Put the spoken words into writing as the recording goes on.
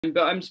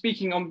but I'm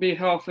speaking on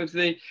behalf of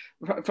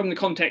from the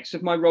context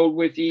of my role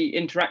with the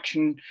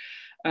Interaction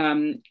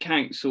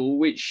Council,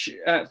 which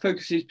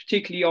focuses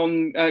particularly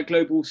on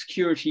global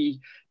security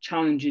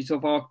challenges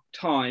of our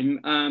time.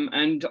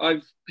 And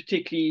I've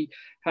particularly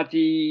had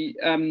the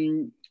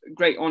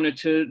great honour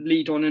to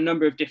lead on a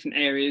number of different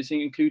areas,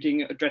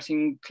 including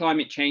addressing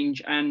climate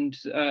change and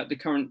the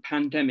current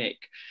pandemic.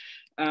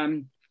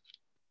 And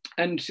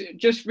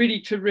just really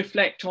to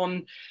reflect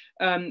on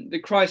the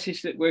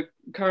crisis that we're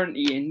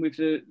currently in with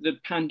the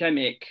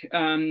pandemic,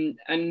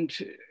 and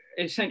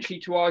essentially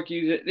to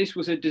argue that this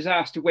was a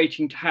disaster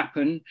waiting to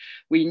happen.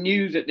 We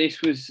knew that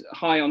this was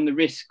high on the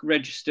risk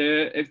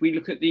register. If we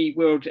look at the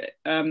World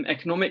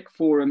Economic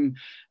Forum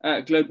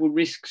Global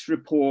Risks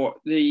Report,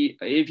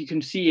 if you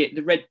can see it,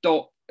 the red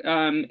dot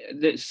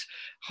that's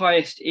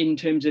highest in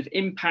terms of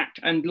impact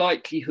and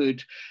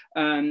likelihood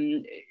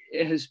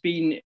has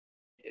been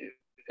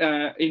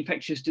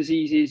infectious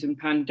diseases and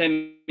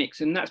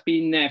pandemics, and that's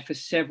been there for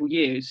several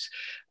years.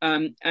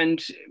 But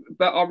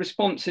our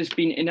response has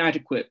been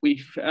inadequate.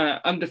 We've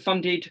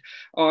underfunded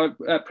our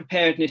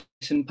preparedness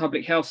and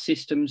public health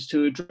systems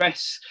to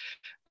address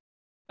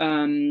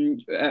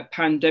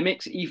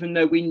pandemics, even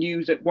though we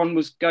knew that one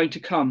was going to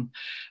come.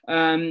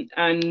 Even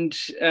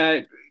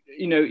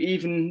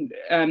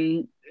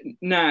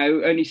now,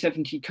 only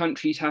 70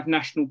 countries have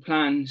national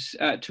plans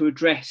to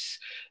address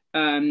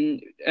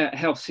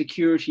health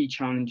security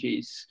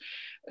challenges.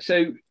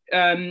 So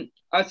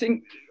I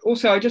think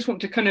also I just want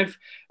to kind of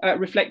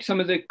reflect some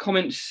of the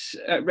comments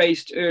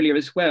raised earlier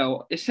as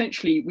well.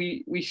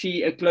 Essentially, we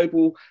see a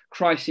global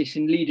crisis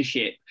in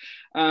leadership,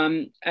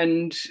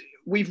 and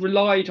we've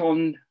relied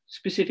on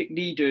specific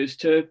leaders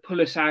to pull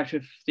us out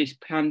of this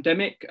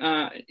pandemic.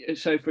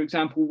 So, for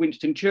example,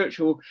 Winston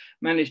Churchill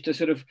managed to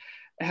sort of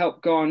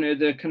help garner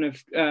the kind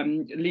of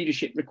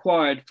leadership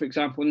required, for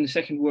example, in the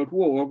Second World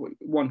War,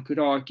 one could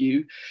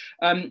argue.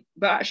 But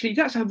actually,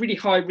 that's a really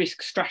high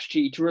risk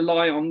strategy to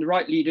rely on the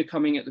right leader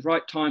coming at the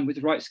right time with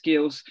the right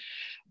skills.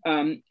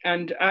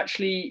 And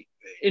actually,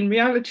 in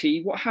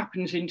reality, what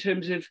happens in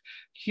terms of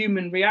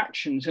human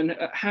reactions and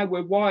how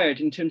we're wired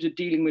in terms of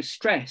dealing with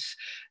stress,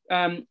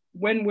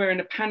 when we're in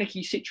a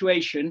panicky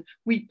situation,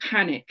 we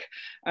panic.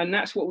 And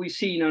that's what we've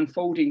seen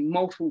unfolding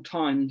multiple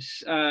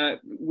times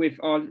with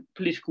our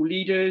political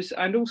leaders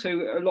and also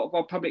a lot of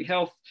our public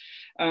health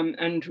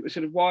and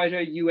sort of wider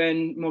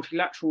UN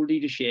multilateral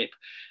leadership.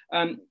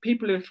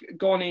 People have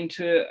gone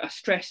into a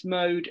stress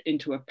mode,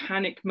 into a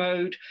panic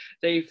mode.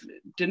 They've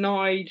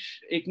denied,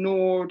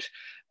 ignored,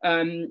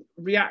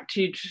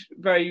 reacted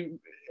very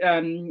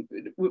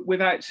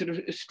without sort of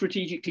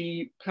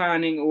strategically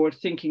planning or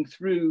thinking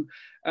through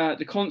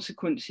the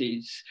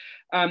consequences.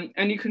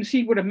 And you can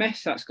see what a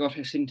mess that's got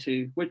us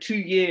into. We're 2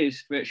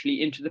 years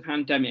virtually into the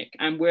pandemic,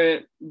 and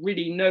we're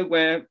really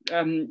nowhere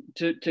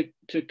to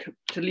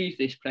leave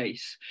this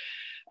place.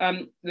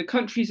 The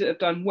countries that have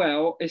done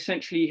well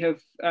essentially have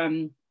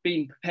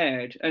been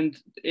prepared, and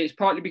it's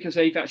partly because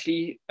they've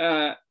actually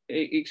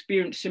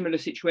experienced similar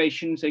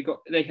situations.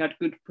 They had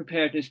good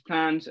preparedness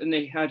plans, and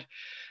they had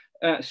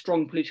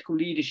strong political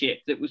leadership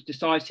that was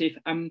decisive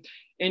and,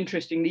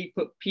 interestingly,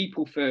 put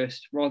people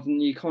first rather than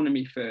the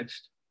economy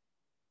first.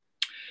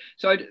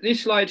 So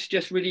this slide's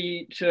just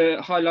really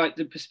to highlight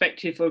the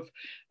perspective of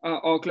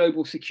our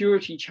global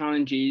security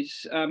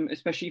challenges,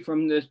 especially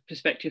from the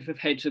perspective of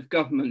heads of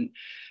government.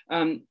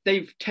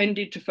 They've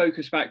tended to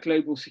focus about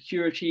global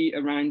security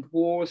around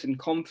wars and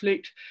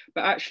conflict,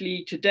 but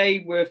actually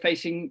today we're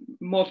facing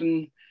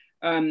modern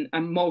and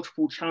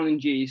multiple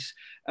challenges,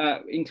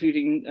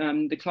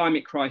 including the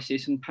climate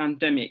crisis and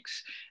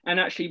pandemics. And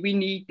actually we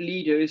need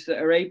leaders that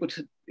are able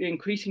to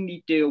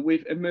increasingly deal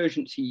with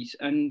emergencies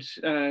and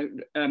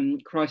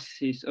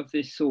crises of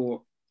this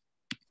sort.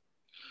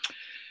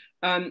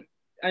 And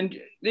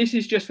this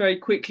is just very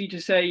quickly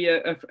to say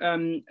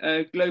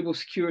a global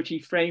security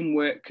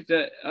framework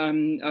that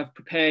I've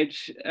prepared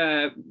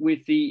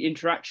with the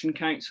Interaction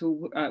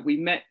Council. We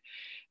met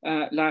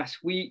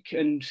last week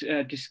and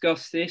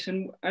discussed this,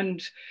 and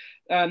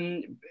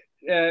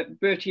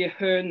Bertie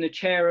Ahern, the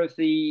chair of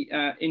the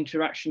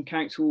Interaction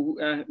Council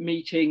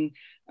meeting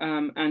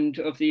and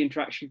of the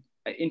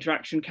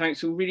Interaction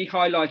Council, really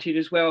highlighted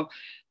as well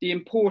the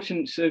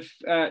importance of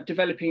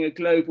developing a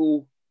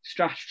global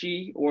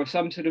strategy or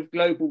some sort of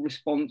global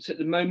response. At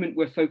the moment,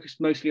 we're focused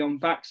mostly on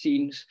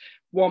vaccines,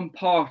 one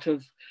part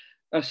of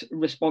a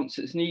response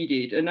that's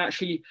needed. And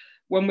actually,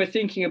 when we're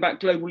thinking about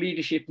global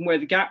leadership and where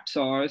the gaps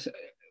are,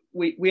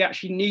 we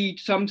actually need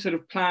some sort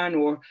of plan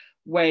or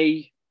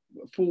way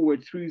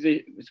forward through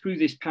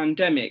this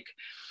pandemic.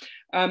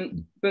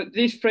 But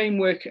this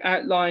framework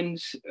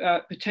outlines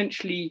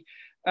potentially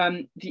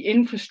the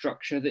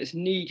infrastructure that's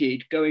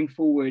needed going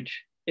forward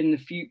in the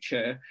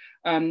future,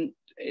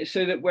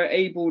 so that we're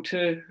able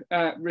to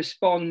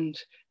respond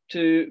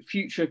to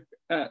future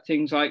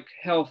things like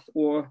health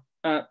or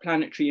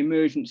planetary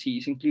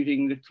emergencies,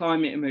 including the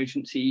climate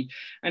emergency.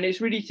 And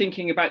it's really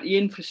thinking about the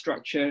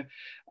infrastructure,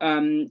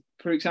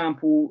 for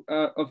example,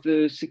 of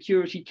the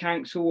Security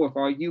Council, of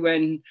our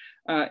UN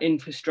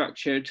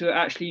infrastructure, to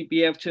actually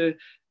be able to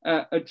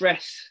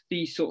address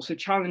these sorts of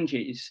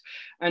challenges.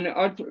 And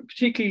I'd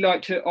particularly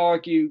like to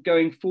argue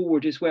going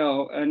forward as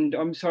well, and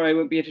I'm sorry I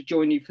won't be able to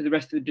join you for the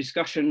rest of the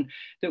discussion,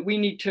 that we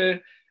need to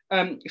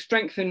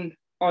strengthen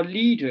our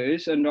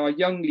leaders and our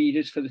young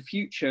leaders for the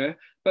future,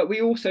 but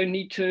we also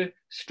need to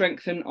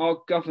strengthen our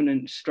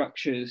governance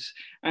structures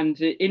and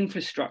the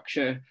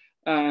infrastructure,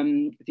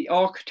 the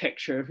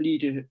architecture of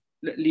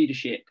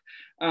leadership,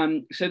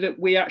 so that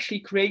we actually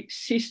create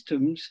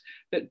systems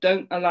that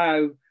don't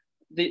allow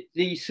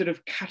these sort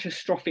of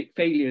catastrophic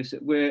failures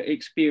that we're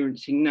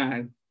experiencing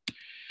now.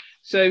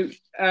 So,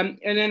 and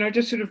then I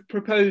just sort of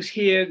propose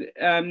here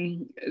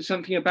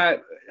something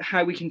about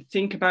how we can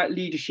think about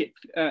leadership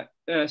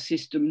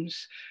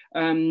systems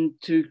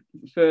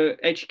for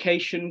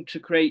education, to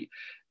create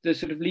the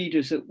sort of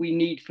leaders that we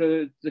need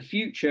for the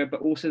future,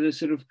 but also the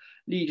sort of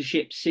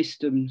leadership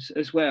systems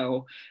as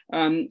well.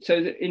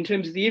 So that in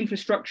terms of the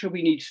infrastructure,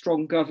 we need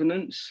strong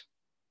governance.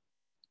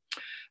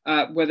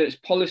 Whether it's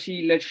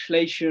policy,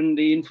 legislation,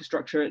 the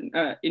infrastructure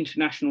at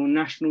international and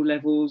national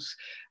levels,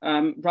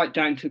 right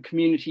down to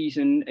communities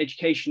and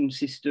education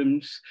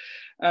systems.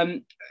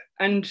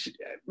 And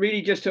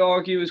really just to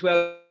argue as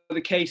well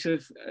the case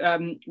of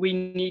we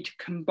need to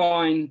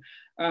combine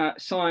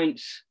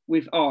science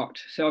with art.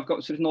 So I've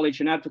got sort of knowledge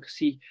and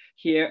advocacy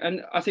here.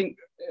 And I think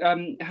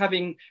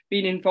having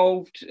been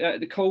involved at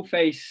the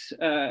coalface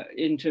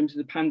in terms of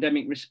the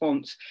pandemic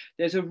response,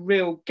 there's a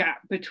real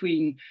gap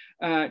between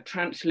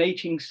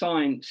translating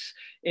science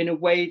in a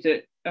way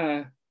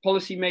that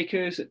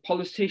policymakers,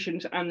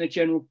 politicians and the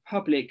general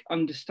public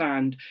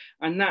understand.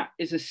 And that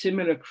is a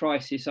similar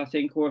crisis, I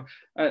think, or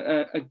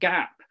a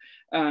gap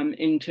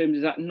in terms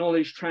of that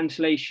knowledge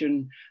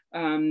translation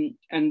and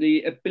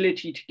the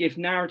ability to give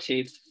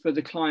narrative for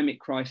the climate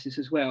crisis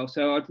as well.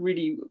 So I'd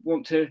really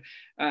want to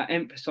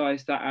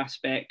emphasize that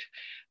aspect.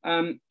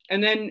 And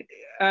then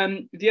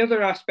the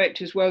other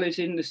aspect as well is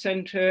in the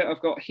center,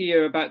 I've got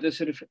here about the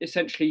sort of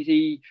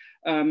essentially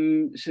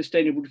the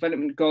sustainable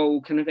development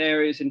goal kind of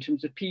areas in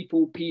terms of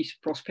people, peace,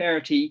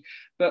 prosperity,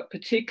 but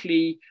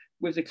particularly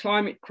with the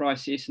climate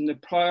crisis and the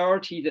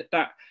priority that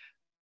that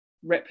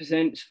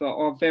represents for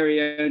our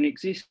very own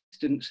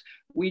existence,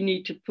 we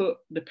need to put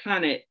the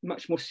planet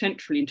much more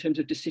centrally in terms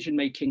of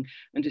decision-making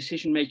and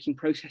decision-making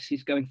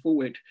processes going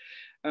forward,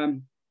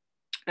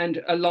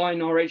 and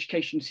align our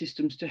education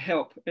systems to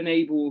help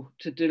enable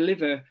to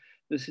deliver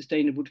the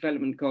sustainable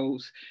development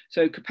goals.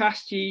 So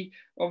capacity,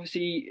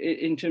 obviously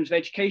in terms of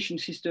education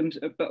systems,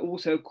 but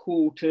also a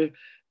call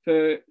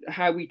for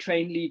how we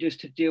train leaders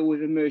to deal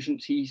with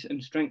emergencies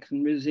and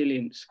strengthen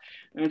resilience.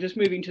 And I'm just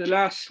moving to the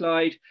last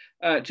slide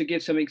to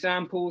give some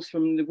examples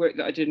from the work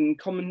that I did in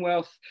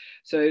Commonwealth.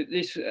 So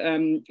this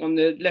on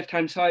the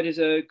left-hand side is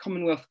a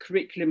Commonwealth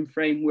curriculum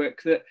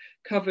framework that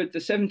covered the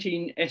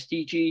 17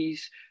 SDGs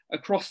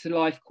across the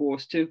life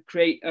course to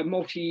create a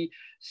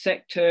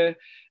multi-sector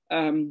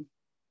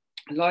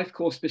life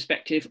course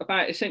perspective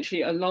about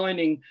essentially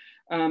aligning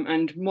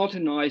and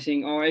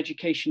modernising our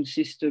education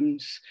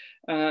systems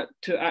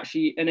to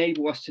actually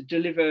enable us to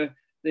deliver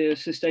the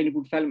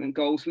sustainable development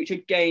goals, which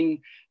again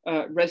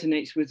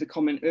resonates with the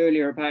comment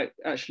earlier about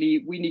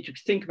actually we need to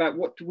think about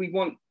what do we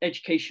want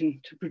education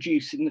to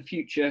produce in the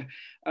future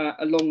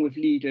along with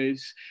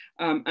leaders.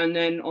 And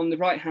then on the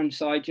right hand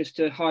side, just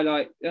to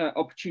highlight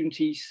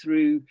opportunities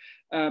through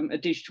a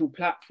digital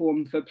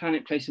platform for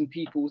Planet, Place and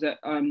People that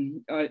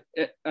I'm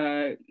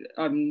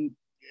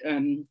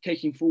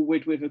taking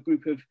forward with a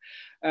group of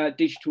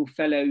digital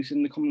fellows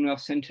in the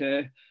Commonwealth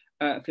Centre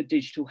for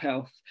Digital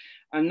Health.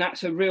 And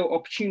that's a real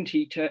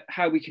opportunity to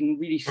how we can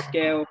really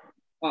scale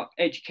up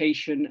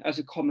education as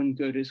a common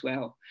good as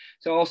well.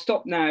 So I'll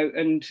stop now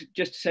and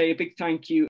just say a big thank you.